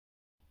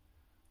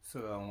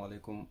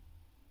salaamaaleykum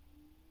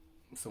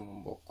sama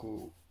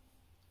mbokku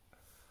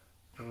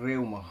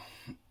réew ma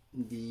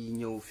di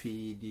ñëw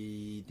fii di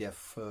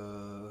def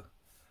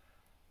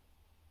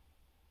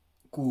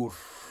cours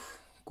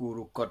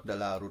code de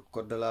la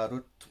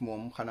route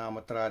moom xanaa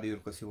ma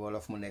traduire ko ci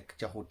wolof mu nekk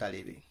caxu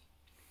tali bi.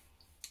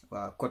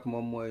 waaw code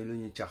moom mooy lu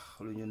ñu cax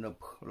lu ñu nëbb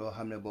loo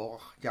xam ne boo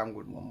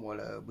jàngul moom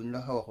wala buñ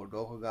la ko waxul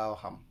doo ko gaaw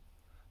a xam,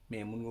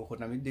 mais mun nga ko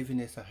tamit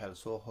définir sa xel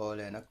soo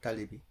xoolee nag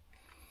tali bi.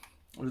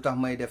 lu tax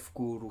may def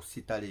cours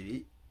ci tali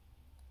bi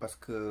parce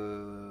que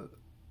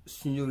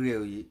suñu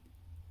réew yi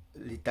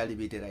li tali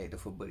bi di rey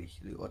dafa bëri,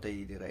 li oto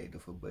yi di rey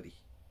dafa bëri,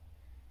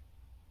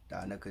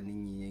 daanaka nit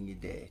ñi ñu ngi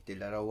dee te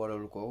dara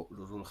waral ko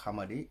lu dul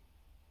xamadi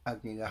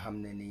ak ñi nga xam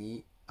ne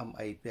nii am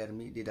ay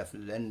permis di def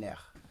lu leen neex.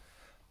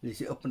 li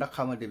ci ëpp nag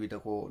xamadi bi da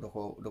ko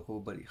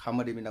bëri.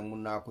 xamadi bi nag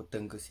mun naa ko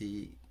tënk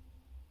ci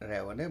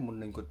réewane, mun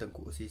nañ ko tënk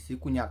aussi ci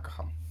ku ñàkk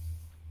xam.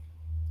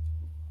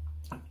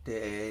 te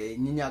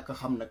ñi ñàkk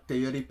xam nag te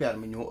yori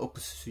permis ñoo ëpp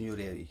si suñu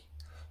réew yi.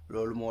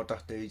 loolu moo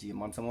tax tey jii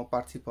man sama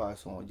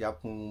participation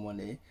jàpp mu ma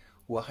ne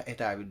wax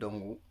état bi dong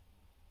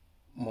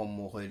moom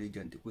moo koy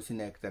lijjanti. ku si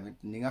nekk tamit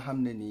ñi nga xam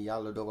ne nii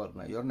yàlla dogal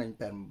na yor nañ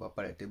permis ba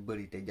pare te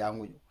bëri te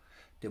jànguñu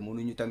te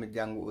mënuñu tamit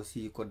jàng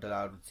aussi code de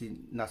la route si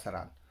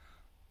nasaraan.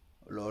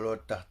 looloo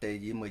tax tey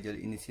jii ma jël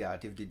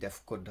initiative di def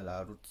code de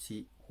la route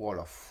si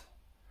wolof,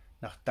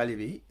 ndax tali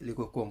bi li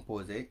ko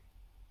composé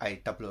ay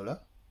tableau la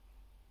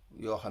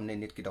yoo xam ne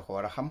nit ki da ko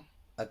war a xam,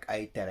 ak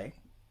ay tere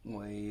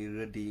mooy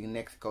rëdd yi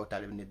nekk ci kaw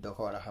tali bi nit da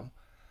ko war a xam,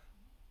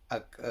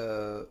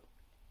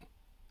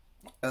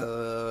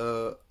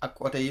 ak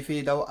oto yi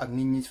fiy daw ak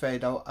nit ñi fay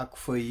daw ak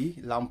feu yi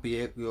lampe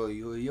yeeg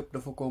yooyu yëpp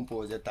dafa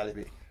composé tali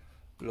bi.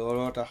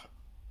 looloo tax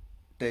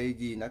tey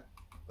jii nag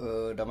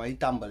damay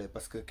tàmbale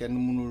parce que kenn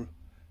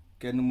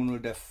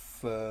mënul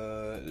def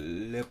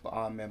lépp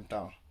en même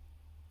temps.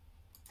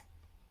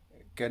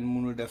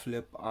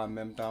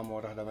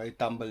 moo tax damay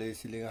tàmbali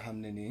ci li nga xam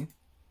ne nii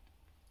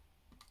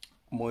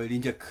mooy li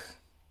njëkk,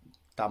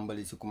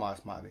 tàmbali ci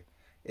commencement bi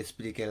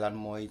expliquer lan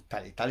mooy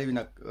tali bi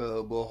nag.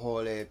 boo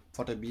xoolee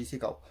photo bii ci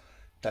kaw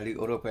tali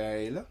européen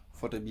yi la,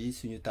 photo bii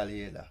suñu tali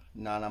yi la,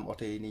 naanaam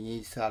oto yi ni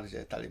ñuy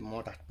chargé tali bi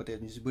moo tax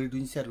peut-être ñu ci bëri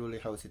duñ seetlu li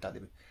xew ci tali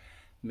bi.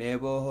 mais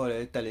boo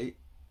xoolee tali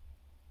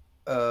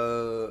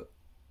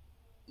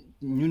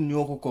ñun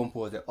ñoo ko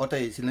composé. oto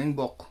yi ci lañ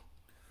bokk,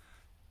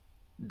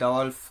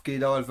 kiy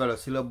dawal vélo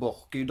ci la bokk,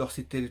 kiy dox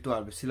ci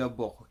territoire bi ci la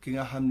bokk, ki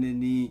nga xam ne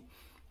nii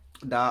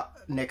daa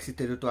nekk ci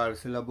territoire bi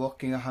ci la bokk,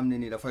 ki nga xam ne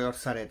nii dafa yor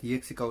sareet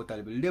yéeg ci kaw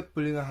tali bi. lépp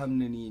li nga xam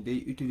ne nii day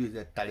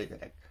utiliser tali bi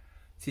rek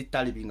ci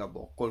tali bi nga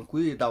bokk. kon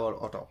kuy dawal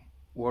oto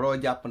waroo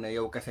jàpp ne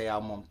yow kese yaa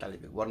moom tali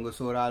bi, war nga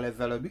sóoraale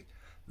vélo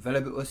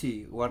bi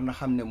aussi war na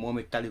xam ne moom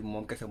it tali bi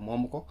moom kese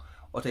moomu ko.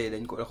 oto yi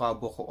dafa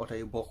bokk, oto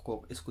yi bokk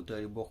ko, scooter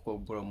yi bokk ko,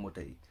 borom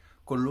moto yi.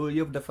 kon loolu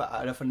yëpp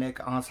dafa nekk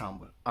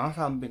ensemble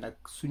bi nag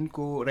suñ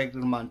ko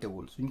réglementé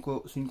wul,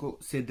 suñ ko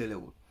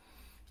séddalewul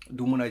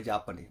du mun a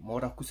jàppandi. moo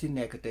tax ku si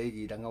nekk tey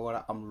jii da nga war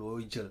a am loo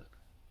jël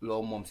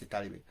loo moom si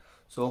tali bi.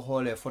 soo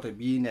xoolee photo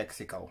bii nekk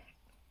si kaw,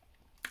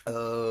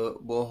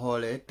 boo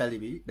xoolee tali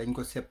bi dañ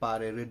ko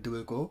séparé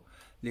rëddwe ko.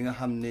 li nga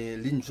xam ne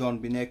ligne jaune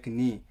bi nekk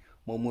nii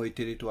moom mooy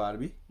territoire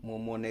bi,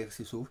 moom moo nekk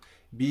si suuf.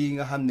 bii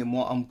nga xam ne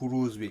moo am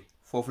rouge bi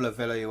foofu la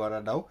vélo yi war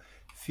a daw.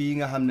 fii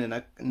nga xam ne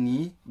nag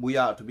nii bu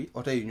yaatu bi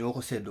oto yi ñoo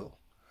ko séddoo.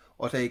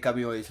 oto yi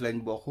camion yi si lañ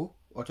bokk,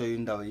 oto yu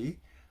ndaw yi,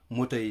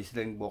 moto yi si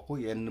lañ bokk.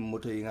 yenn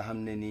moto yi nga xam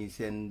ne nii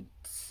seen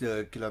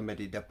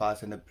kilomètres yi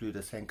dépassé na plus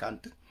de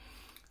 50,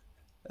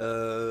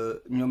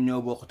 ñoom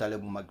ñoo bokk tali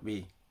bu mag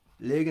bii.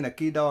 léegi nag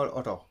kiy dawal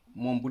oto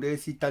moom bu dee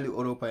si tali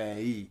européen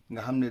yi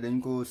nga xam ne dañ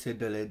ko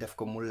séddalee def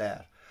ko mu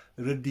leer,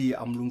 rëdd yi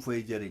am lu mu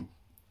fay jëriñ,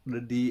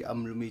 rëdd yi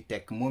am lu muy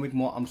tekk, moom it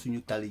moo am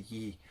suñu tali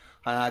yii.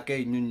 xanaa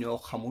kay ñun ñoo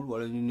xamul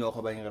wala ñun ñoo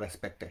ko bañ a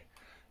respecté.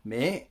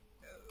 mais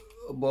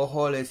boo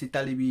xoolee ci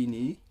tali bii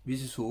nii bi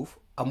ci suuf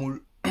amul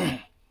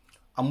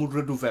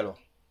rëddu vélo.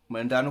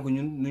 mais daanaka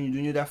ñun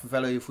du ñu def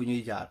vélo yi fu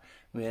ñuy jaar,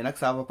 mais nag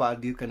ça veut pas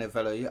dire que ne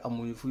vélo yi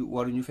amuñu fu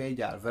waruñu fay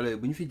jaar. vélo yi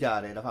bu ñu fi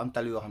jaaree dafa am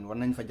tali yoo xam ne war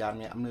nañ fa jaar,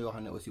 mais am na yoo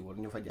xam ne aussi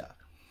waruñu fa jaar.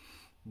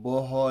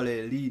 boo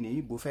xoolee lii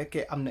nii bu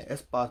fekkee am na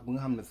espace bu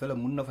nga xam ne vélo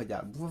mun na fa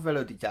jaar, bu fa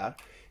vélo di jaar,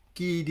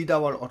 kii di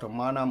dawal oto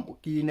maanaam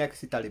kii nekk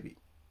ci tali bi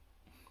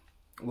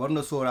war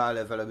na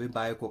sóoraale vélo bi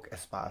bàyyi kook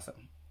espace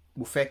am.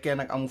 bu fekkee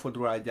nag amu fa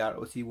droit jaar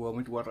aussi boobu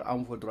it war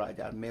amu fa droit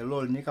jaar. mais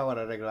loolu ñi ko war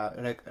a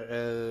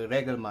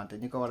réglementé,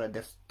 ñi ko war a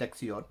def teg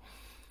ci yoon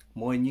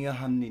mooy ñi nga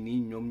xam ne nii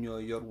ñoom ñoo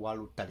yor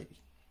wàllu tali bi,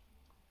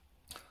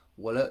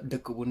 wala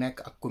dëkk bu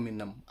nekk ak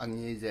commune am ak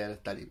ñuy gérer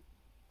tali bi.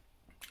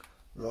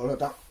 loolu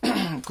tax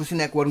ku ci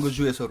nekk war nga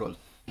jouer sa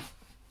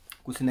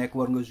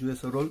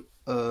rôle.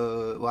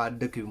 waa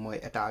dëkk bi mooy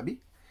état bi,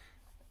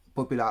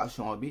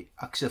 population bi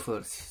ak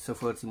chauffeur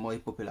si mooy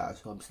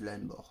population bi si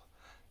leen bokk.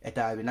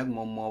 état bi nag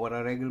moom moo war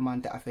a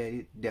réglementer affaire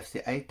yi, def si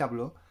ay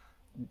tableau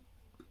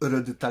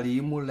rëdd tali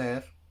yi mu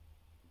leer,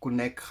 ku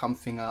nekk xam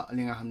li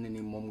nga xam ne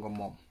ni moom nga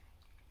moom.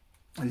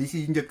 li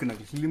si njëkk nag,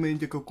 li may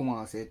njëkk a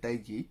commencé tey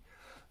jii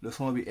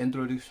leçon bi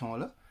introduction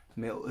la,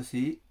 mais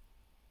aussi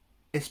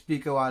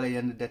expliquer waale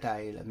yenn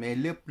détails yi la mais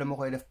lépp dama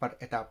koy def par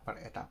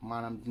étape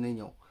maanaam dina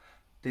ñëw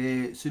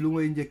te si lu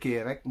may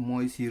njëkkee rek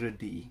mooy si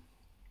rëdd yi.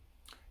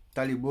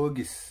 tali boo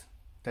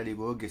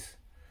gis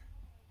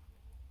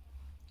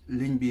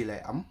ligne bii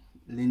lay am,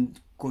 ligne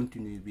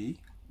continue bi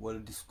wala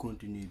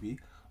discontinue bi,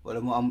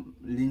 wala mu am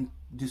ligne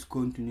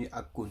discontinue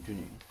ak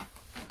continue.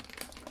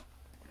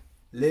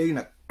 léegi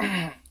nag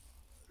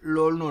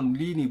loolu noonu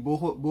lii nii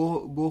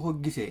boo ko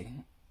gisee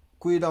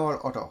kuy dawal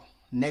oto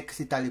nekk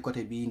si tali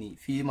côté bii nii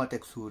fii ma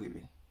teg suuri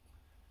bi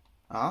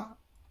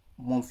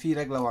moom fii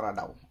rek la war a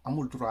daw,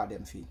 amul droit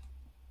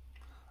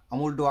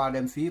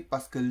dem fii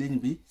parce que ligne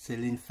bi c'est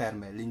ligne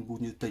fermée, ligne bu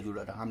ñu tëju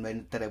la, da xam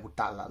ne tere bu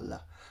tàllal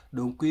la.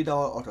 donc kuy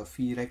dawal oto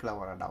fii rek la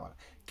war a dawal,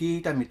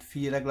 kii tamit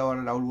fii rek la war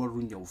a dawal,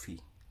 warul ñëw fii.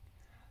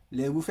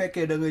 léegi bu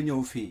fekkee da nga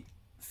ñëw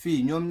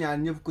fii ñoom ñaar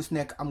ñëpp ku si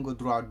nekk am nga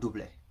droit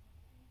doubler,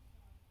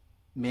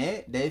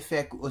 mais day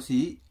fekk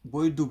aussi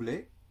booy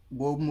doubler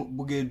boo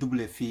buggee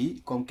doubler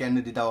fii comme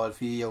kenn di dawal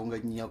fii yow nga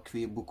ñëw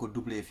fii bu ko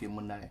doubler fii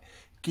mën na ne,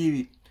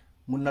 kii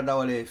mën na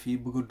dawalee fii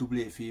bëgg a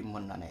doubler fii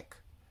mën na nekk.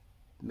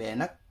 mais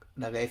nag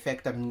da ngay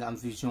fekk tamit nga am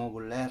vision bu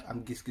leer,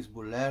 am gis-gis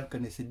bu leer que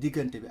ne si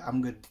diggante bi am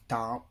nga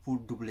temps pour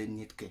doubler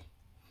nit ki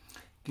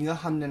nga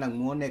xam ne nag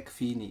moo nekk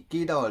fii nii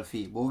kii dawal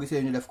fii boo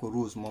gisee ñu def ko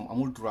rouge moom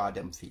amul droit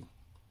dem fii,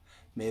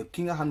 mais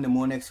ki nga xam ne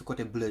moo nekk si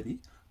côté bleu bi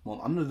moom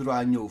am na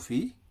droit ñëw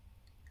fii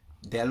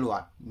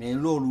delluwaat. mais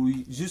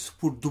loolu juste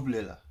pour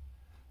doubler la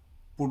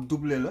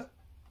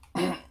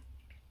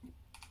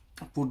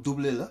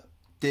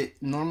te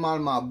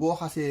normalement boo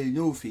xasee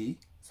ñëw fii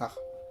sax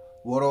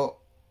waroo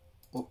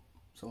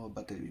sama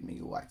batterie bi mi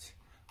ngi wàcc,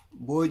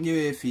 boo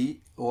ñëwee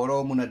fii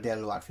waroo mën a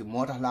delluwaat fii.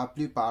 moo tax la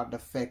plupart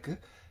daf fekk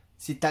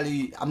si tali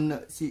yi am na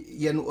si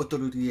yenn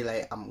autorité yi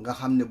lay am nga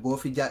xam ne boo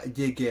fi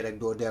jéggee rek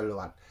doo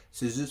delluwaat,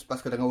 c'est juste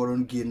parce que da nga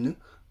waroon génn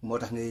moo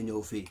tax ngay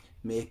ñëw fii,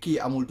 mais kii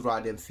amul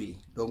droit dem fii.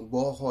 donc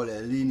boo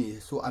xoolee lii nii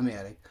su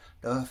amee rek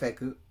dafa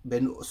fekk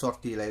benn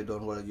sortie lay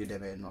doon wala yu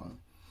demee noonu.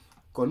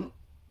 kon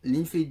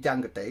liñ fiy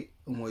jàng tey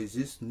mooy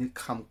juste nit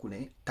xam ku ne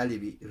tali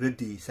bi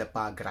rëdd yi c'est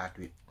pas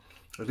gratuit.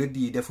 rëdd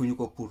yi defuñu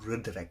ko pour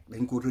rëdd rek,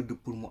 dañ ko rëdd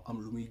pour mu am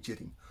lu muy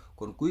jëriñ.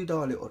 kon kuy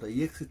dawale oto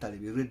yéeg si tali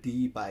bi rëdd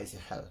yi bàyyi si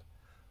xel,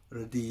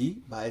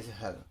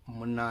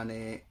 mën naa ne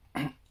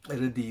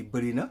rëdd yi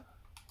bëri na.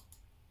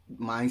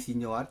 maa ngi si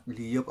ñëwaat,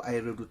 lii yëpp ay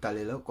rëddu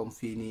tali la comme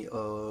fii nii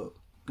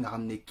nga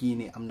xam ne kii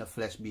nii am na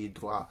flèche bi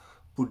droit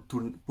pour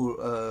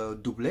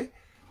doubler,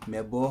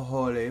 mais boo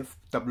xoolee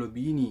tableau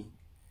bii nii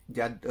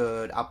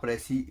après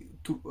si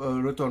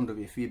rotonde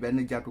bi fii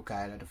benn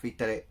jàddukaay la,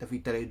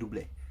 dafay tere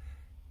doubler.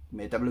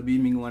 mais tableau bii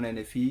mi ngi wane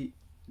ne fii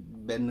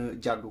benn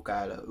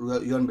jàddukaay la,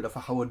 yoon bi dafa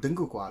xaw a dëng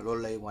quoi,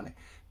 loolu lay wane.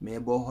 mais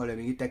boo xoolee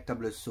mi ngi teg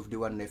tableau si suuf di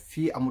wane ne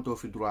fii amatoo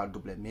fi droit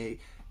doubler, mais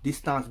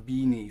distance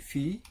bii nii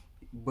fii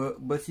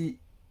ba si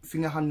fi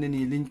nga xam ne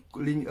nii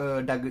liñ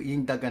dagg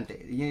yiñ daggante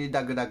yiñuy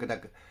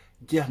dagg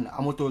jeex na,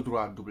 amatoo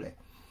droit doubler.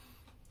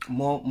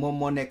 moom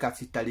moo nekkaat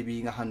si tali bi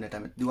yi nga xam ne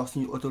tamit di wax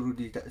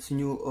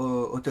suñu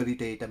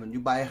autorité yi tamit ñu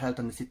bàyyi xel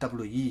tamit si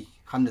tableau yii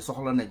xam ne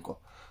soxla nañ ko,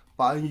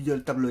 pas ñu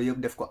jël tableau yëpp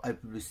def ko ay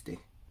publicité.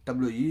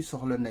 tableau yii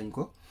soxla nañ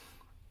ko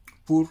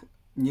pour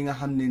ñi nga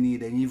xam ne nii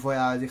dañuy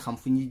voyager, xam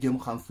fu ñuy jëm,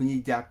 xam fu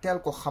ñuy jaar,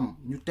 teel ko xam,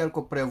 ñu teel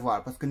ko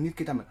prévoir. parce que nit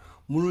ki tamit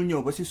mënul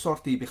ñëw ba si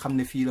sortie bi xam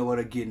ne fii la war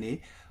a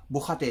génnee, bu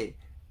xatee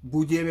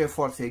bu jéemee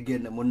forcé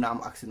génn mën na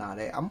am accident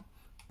day am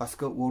parce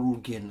que warul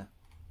génn.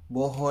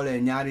 boo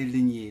xoolee ñaari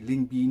lignes yi,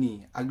 ligne bii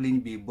nii ak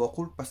ligne bii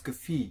bokkul parce que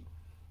fii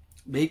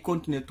day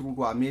continuer tout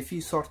droit, mais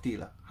fii sortie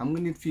la. xam nga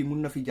nit fii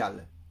mun na fi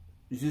jàll,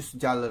 juste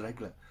jàll rek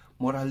la.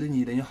 moo tax lignes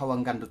yi dañu xaw a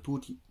ngand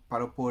tuuti par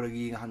rapport ak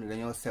yi nga xam ne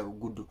dañoo sew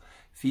gudd.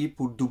 fii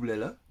pour doubler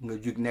la, nga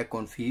jug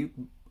nekkoon fii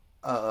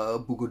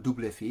bugg a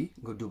doubler fii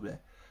nga doubler,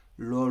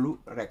 loolu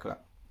rek la.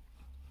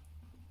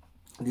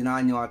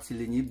 dinaa ñëwaat si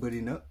lignes yi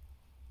bëri na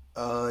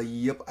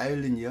yëpp ay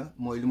lignes ya,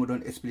 mooy li ma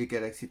doon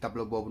expliquer rek si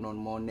tableau boobu noonu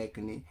moo nekk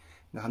nii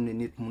nga xam ne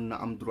nit mun na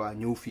am droit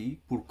ñëw fii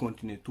pour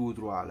continuer tout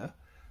droit la,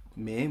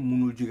 mais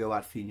munul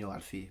jógewaat fii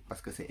ñëwaat fii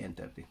parce que c'est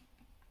interdit.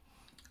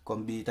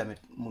 comme bii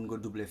tamit mun nga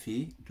doubler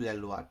fii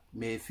delluwaat,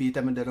 mais fii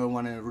tamit da doon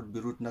wane ne route bi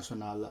route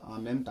nationale la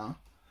en même temps.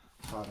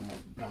 xaaral ma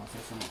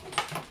brancher sama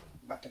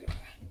batterie.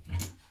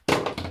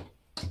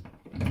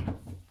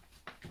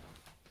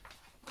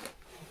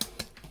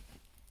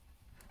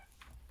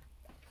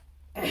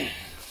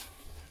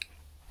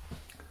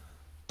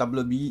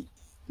 tableau bi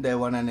day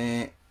wane ne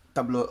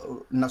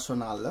tableau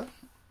national la.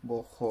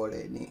 boo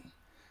xoolee nii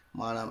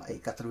maanaam ay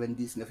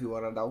 90 nga fi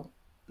war a daw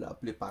la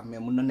plupart, mais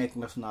mun na nekk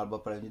national ba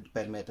pare ñu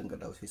permettre nga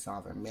daw si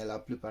 120, mais la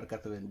plupart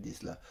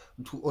 90 la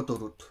du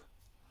autoroute.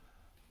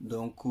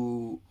 donc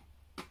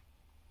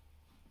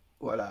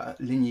voilà,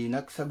 lignes yi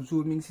nag chaque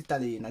jour mi ngi si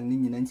tali yi nag nit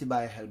ñi nañ si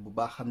bàyyi xel bu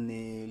baax, xam ne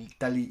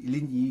tali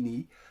lignes yi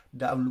nii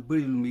da am lu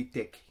bëri lu muy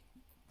tekki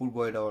pour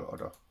booy dawal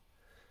oto.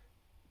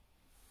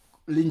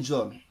 ligne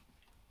jaune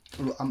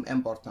lu am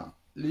important,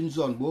 ligne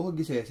jaune boo ko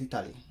gisee si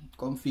tali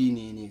comme fii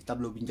nii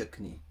tableau bi njëkk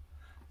nii,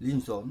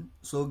 ligne jaune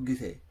soo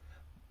gisee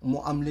mu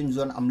am ligne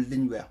jaune am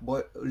ligne weex,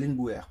 ligne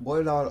bu weex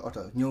booy dawal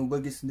oto ñëw ba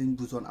gis ligne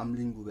bu jaune am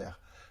ligne bu weex,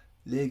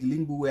 léegi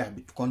ligne bu weex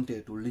bi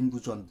compteetul ligne bu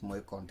jaune bi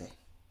mooy compter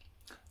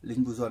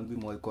ligne bu jaune bi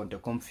mooy compter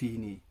comme fii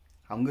nii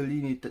xam nga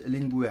lii nii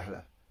ligne bu weex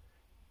la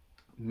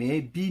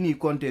mais bii nii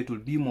compteetul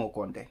bii moo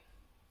compter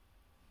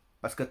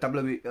parce que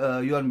tableau bi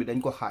yoon bi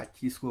dañ ko xaaj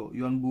gis ko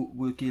yoon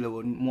bu kii la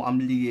woon mu am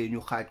liggéey ñu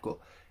xaaj ko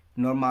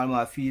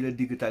normalement fii la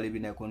digg tali bi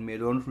nekkoon mais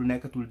doonatul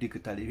nekkatul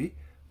digg tali bi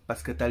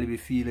parce que tali bi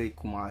fii lay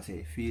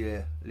commencé fii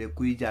la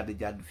kuy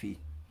jàdd fii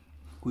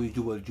kuy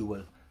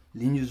jubal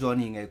ligne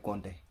zone yi ngay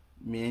compter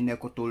mais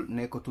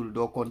nekkatul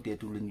doo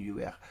compteetul ligne yu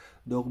weex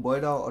donc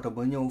booy daw oto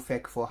ba ñëw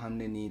fekk foo xam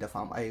ne nii dafa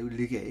am ay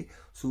liggéey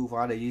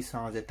souvent dañuy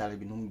changer tali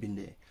bi nu mu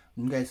bindee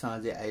ñu ngay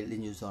changer ay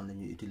ligne zone la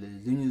ñuy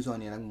utiliser ligne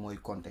zone yi nag mooy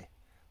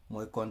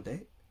compter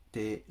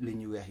te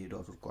ligne yu weex yi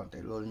dootul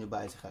compter loolu ñu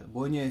bàyyi si xel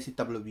boo ñëwee si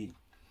tableau bi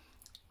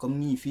comme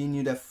nii fii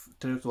ñu def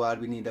trottoir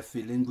bi nii def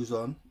fi ligne bu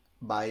zone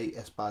bàyyi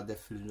espace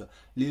def fi ligne zone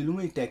lii lu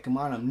muy tekk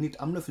maanaam nit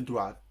am na fi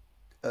droit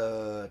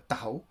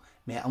taxaw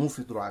mais amu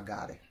fi droit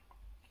gaare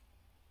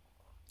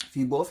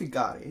fii boo fi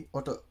gaaree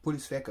oto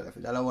police fekk la fi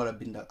dala war a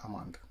bindal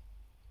amende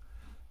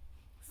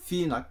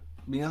fii nag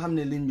bi nga xam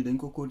ne ligne bi dañ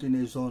ko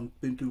continuer zone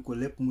peinture ko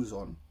lépp mu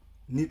zone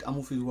nit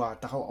amu fi droit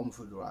taxaw amu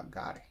fi droit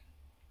gaare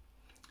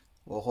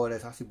boo xoolee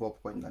sax si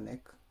bopp koñ la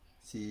nekk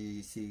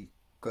si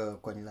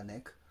koñ la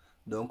nekk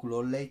donc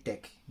loolu lay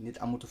tekki nit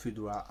amatu fi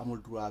droit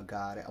amul droit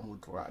gaare amul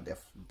droit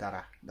def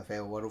dara dafay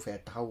waru fee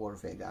taxaw waru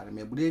fee gaare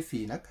mais bu dee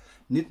fii nag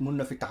nit mun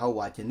na fi taxaw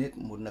wàcce nit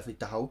mun na fi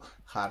taxaw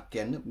xaar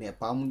kenn mais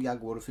pas mu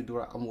yàgg waru fi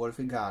droit am waru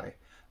fi gaare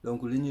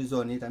donc li ñuy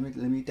zone yi tamit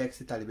li muy tekk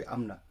si tali bi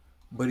am na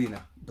bëri na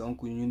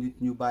donc ñu nit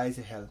ñu bàyyi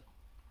si xel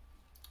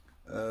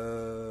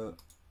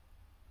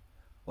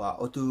waaw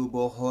oto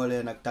boo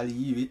xoolee nag tali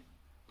yi it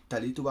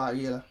tali tubaab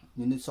yi la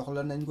ñu nit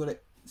soxla nañ ko de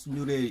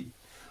suñu réew yi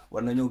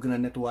war nañoo gën a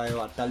nettoyer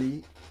waa tali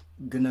yi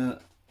gën a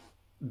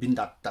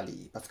bindaat tali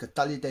yi parce que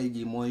tali tey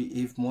jii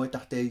mooy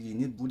tax tey jii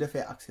nit bu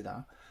defee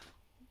accident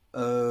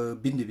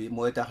bind bi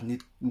mooy tax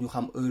nit ñu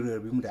xam erreur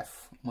bi mu def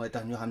mooy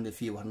tax ñu xam ne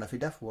fii war na fi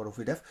def waru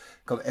fi def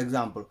comme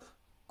exemple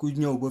ku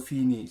ñëw ba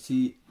fii nii si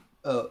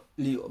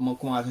lii ma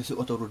commencé si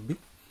autoroute bi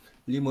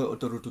lii mooy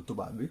autoroute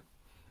tubaab bi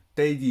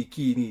tey jii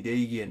kii nii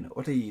day génn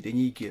oto yi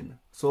dañuy génn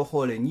soo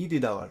xoolee ñii di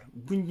dawal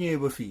buñ ñëwee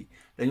ba fii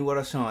dañu war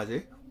a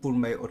changer pour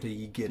may oto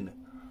yi génn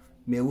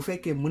mais bu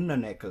fekkee mën na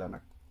nekk la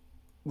nag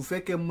bu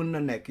fekkee mën na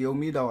nekk yow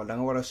miy dawal da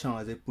nga war a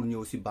changer pour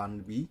ñëw si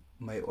bande bi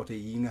may oto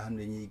yi nga xam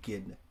ne ñuy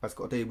génn parce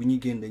que oto yi bu ñuy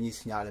génn dañuy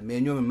signaler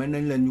mais ñoom mën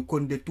nañ leen ñu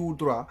continuer tout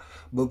droit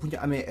ba bu ñu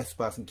amee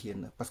espace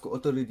génn parce que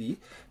autorité yi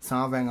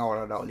 120 nga war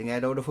a daw li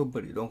ngay daw dafa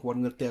bëri donc war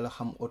nga teel a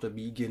xam oto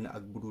biy génn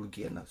ak bu dul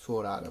génn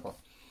sóoraale ko.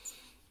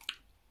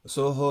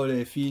 soo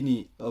xoolee fii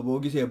nii boo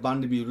gisee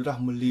bande bi lu tax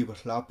mu libre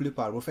la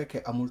plupart bu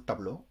fekkee amul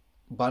tableau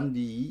bande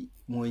yi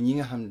mooy ñi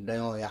nga xam ne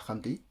dañoo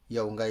yàqamti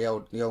yow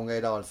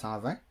ngay dawal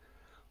 120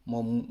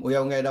 moom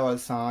yow ngay dawal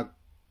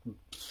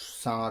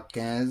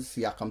 115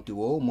 yàqamti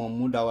woo moom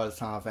mu dawal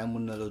 120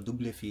 mun na la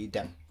doubler fii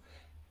dem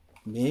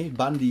mais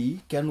bande yi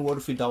kenn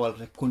waru fi dawal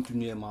rek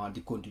continuellement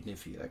di continuer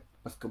fii rek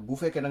parce que bu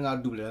fekkee da ngaa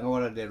doubler da nga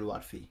war a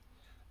delluwaat fii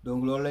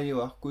donc loolu la ñuy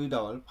wax kuy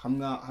dawal xam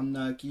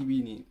naa kii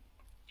bii nii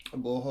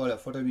boo xoolee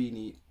photo bii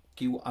nii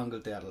kii wu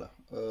Angleterre la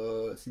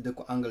si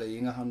dëkku anglais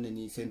yi nga xam ne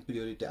nii seen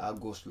priorité à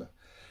gauche la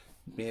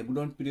mais bu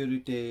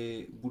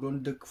doon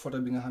dëkk photo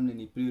bi nga xam ne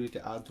nii priorité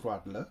à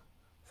droite la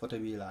photo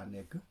bii laa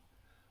nekk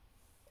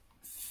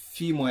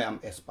fii mooy am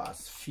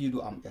espace fii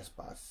du am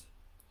espace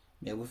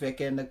mais bu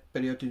fekkee nag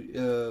période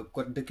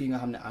côté dëkk yi nga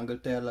xam ne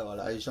Angleterre la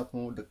wala ay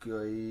Japon dëkk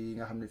yooyu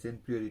nga xam ne seen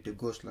priorité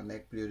gauche la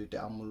nekk priorité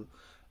amul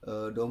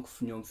donc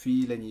ñoom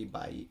fii la ñuy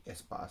bàyyi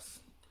espace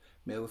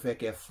mais bu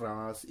fekkee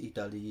France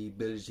Italie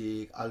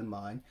Belgique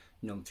Allemagne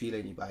ñoom fii la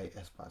ñuy bàyyi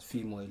espace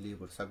fii mooy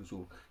libre chaque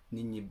jour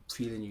nit ñi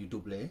fii la ñuy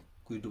doubler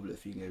kuy doubler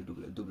fii ngay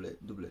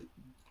doubler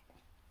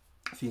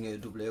fii ngay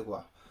doubler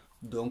quoi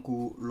donc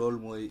loolu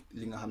mooy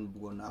li nga xam ne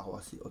bëggoon naa ko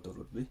wax ci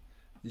autoroute bi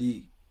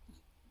lii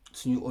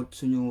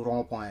suñu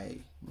rond point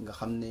yi nga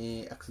xam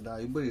ne accident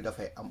yu bëri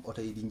dafay am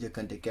oto yi di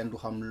njëkkante kenn du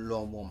xam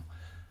loo moom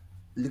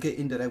li koy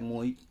indi rek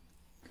mooy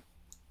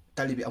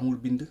tali bi amul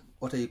bind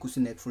oto yi ku si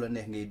nekk fu la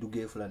neex ngay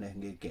duggee fu la neex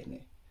ngay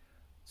génnee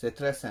c'est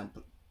très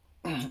simple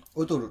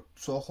autoroute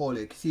soo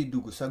xoolee ki siy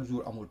dugg chaque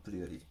jour amul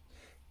priorité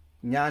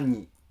ñaar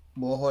ñi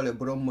boo xoolee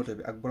borom moto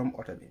bi ak borom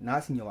oto bi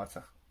naa si ñëwaat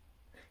sax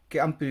ki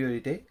am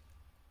priorité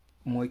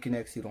mooy ki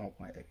nekk si rond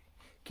point bi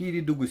kii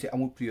di dugg si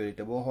amul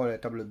priorité boo xoolee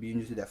tableau bii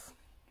ñu si def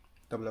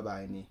tableau baa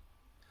ngi nii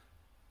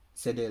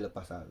céder le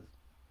passage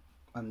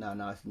am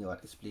naa si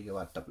ñëwaat expliquer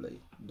waat tableau yi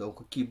donc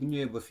kii bu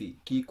ñëwee ba fii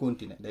kii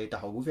continuer day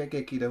taxaw bu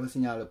fekkee kii dafa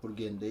signaler pour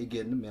génn day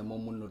génn mais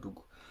moom mun na dugg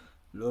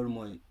loolu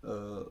mooy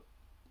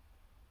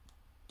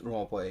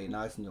rond point yi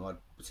naa si ñëwaat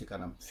si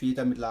kanam fii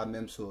tamit la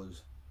même chose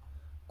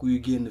kuy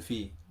génn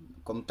fii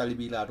comme tali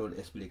bii laa doon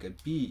expliquer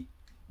bii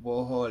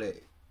boo xoolee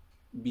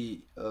bii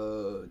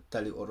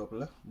tali Europe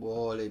la boo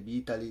xoolee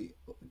bii tali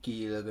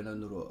kii la gën a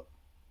nuroo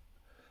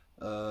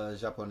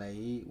japonais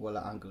yi wala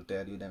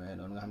Angleterre yu demee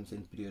noonu nga xam ne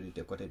seen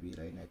priorité côté bii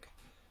lay nekk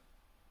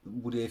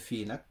bu dee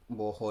fii nag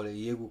boo xoolee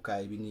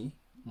yéegukaay bi nii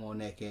moo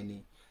nekkee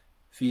nii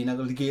fii nag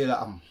liggéey la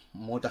am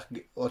moo tax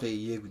oto yi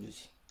yéeguñu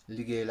si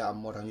liggéey la am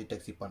moo tax ñu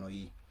teg ci panneau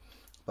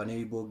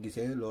yi boo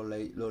gisee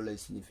loolu lay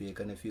signifier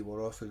que ne fii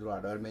waroo fi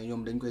droit dawal mais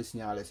ñoom dañ koy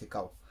signaler ci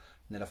kaw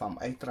ne dafa am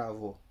ay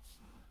travaux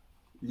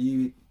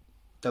lii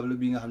tableau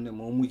bi nga xam ne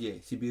moo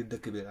mujjee ci biir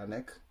dëkk bi la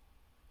nekk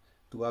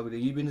tubaab bi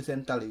dañuy bind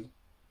seen tali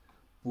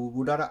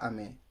bu dara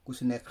amee ku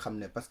ci nekk xam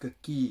ne parce que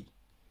kii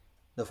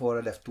dafa war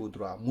a def tout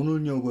droit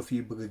mënul ñëw ba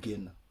fii bëgg a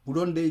génn bu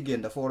doon day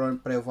génn dafa waroon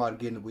prévoir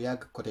génn bu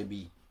yàgg côté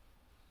bii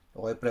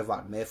da koy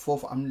prévoir mais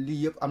foofu am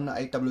lii yëpp am na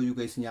ay tableau yu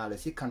koy signaler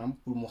ci kanam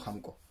pour mu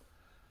xam ko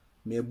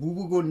mais bu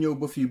bëggoon ñëw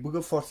ba fii bëgg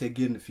a forcer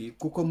génn fii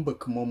ku ko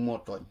mbëkk moom moo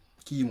tooñ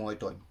kii mooy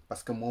tooñ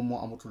parce que moom moo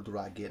amatul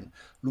droit génn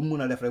lu mu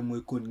mun a def rek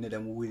mooy continuer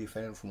dem wuri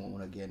feneen fu mu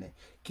mun a génnee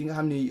ki nga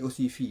xam ne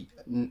aussi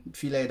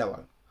fii lay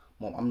dawal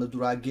moom am na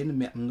droit génn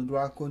mais am na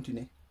droit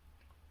continuer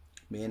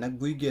mais nag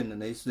buy génn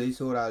day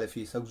sóoraale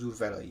fii chaque jour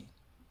vélo yi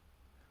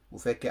bu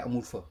fekkee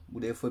amul fa bu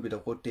dee fa bi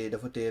dafa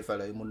téye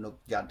vélo yi mun na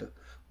jàdd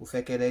bu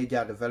fekkee day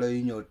jàdd vélo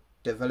yi ñëw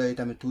te vélo yi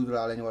tamit tout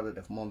droit la ñu war a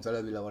def moom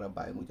vélo bi la war a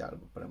bàyyi mu jàll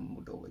ba pare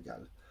mu doog a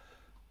jàll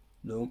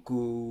donc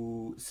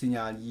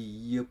signal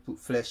yi yëpp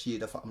flèche yi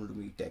dafa am lu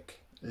muy tekk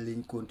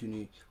ligne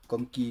continue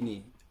comme kii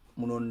nii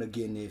mënoon na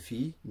génnee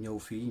fii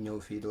ñëw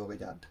fii doog a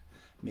jàdd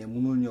mais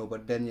mënul ñëw ba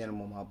dernier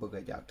moment bëgg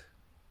a jàdd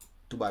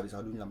tubaab bi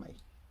sax duñ la may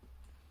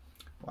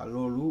waaw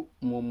loolu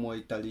moom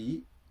mooy tali yi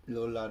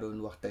loolu laa doon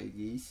wax tey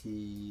jii si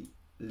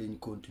ligne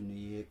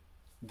continue yeeg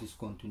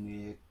discontinue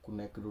yeeg ku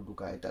nekk lu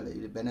dukaay tali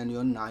yi beneen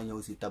yoon naa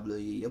ñëw si tableau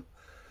yi yëpp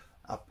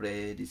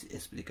après di si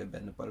expliquer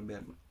benn par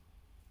benn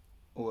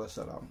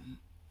wasalaam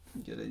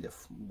jërëjëf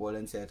boo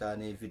leen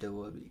seetaanee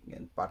vidéo bi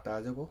ngeen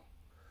partagé ko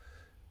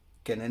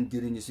keneen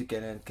jëriñu si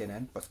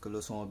keneen parce que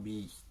leçon bi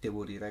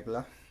théorie rek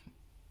la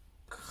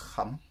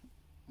xam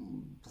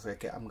bu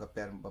fekkee am nga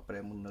permis ba pare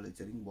mun na la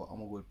jëriñ boo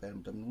amagul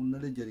permis tamit mun na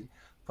la jëriñ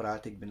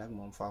pratique bi nag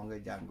moom faaw nga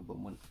jàng ba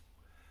mën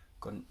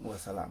kon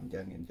wasalaam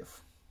jaa ngeen jëf